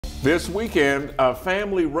This weekend, a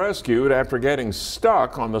family rescued after getting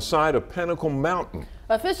stuck on the side of Pinnacle Mountain.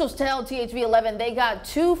 Officials tell THV 11 they got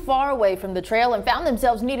too far away from the trail and found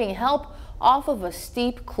themselves needing help off of a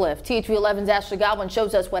steep cliff. THV 11's Ashley Godwin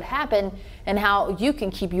shows us what happened and how you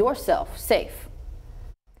can keep yourself safe.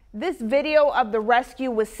 This video of the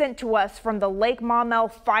rescue was sent to us from the Lake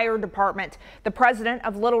Maumelle Fire Department. The president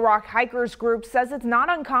of Little Rock Hikers Group says it's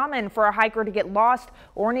not uncommon for a hiker to get lost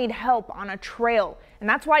or need help on a trail. And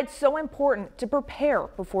that's why it's so important to prepare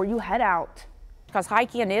before you head out. Because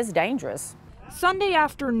hiking is dangerous. Sunday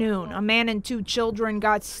afternoon, a man and two children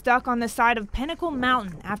got stuck on the side of Pinnacle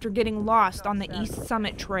Mountain after getting lost on the East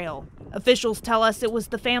Summit Trail. Officials tell us it was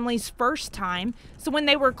the family's first time, so when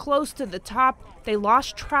they were close to the top, they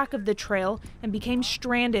lost track of the trail and became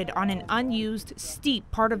stranded on an unused, steep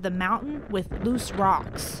part of the mountain with loose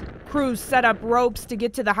rocks. Crews set up ropes to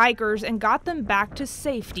get to the hikers and got them back to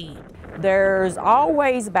safety. There's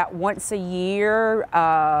always about once a year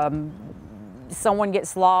someone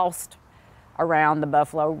gets lost around the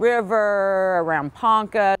Buffalo River, around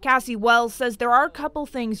Ponca. Cassie Wells says there are a couple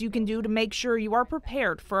things you can do to make sure you are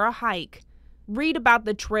prepared for a hike. Read about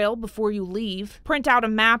the trail before you leave, print out a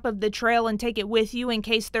map of the trail and take it with you in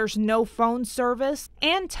case there's no phone service,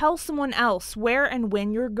 and tell someone else where and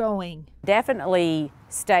when you're going. Definitely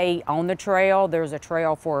stay on the trail. There's a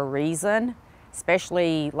trail for a reason,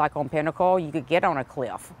 especially like on Pinnacle, you could get on a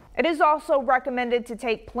cliff. It is also recommended to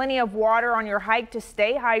take plenty of water on your hike to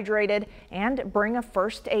stay hydrated and bring a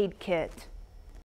first aid kit.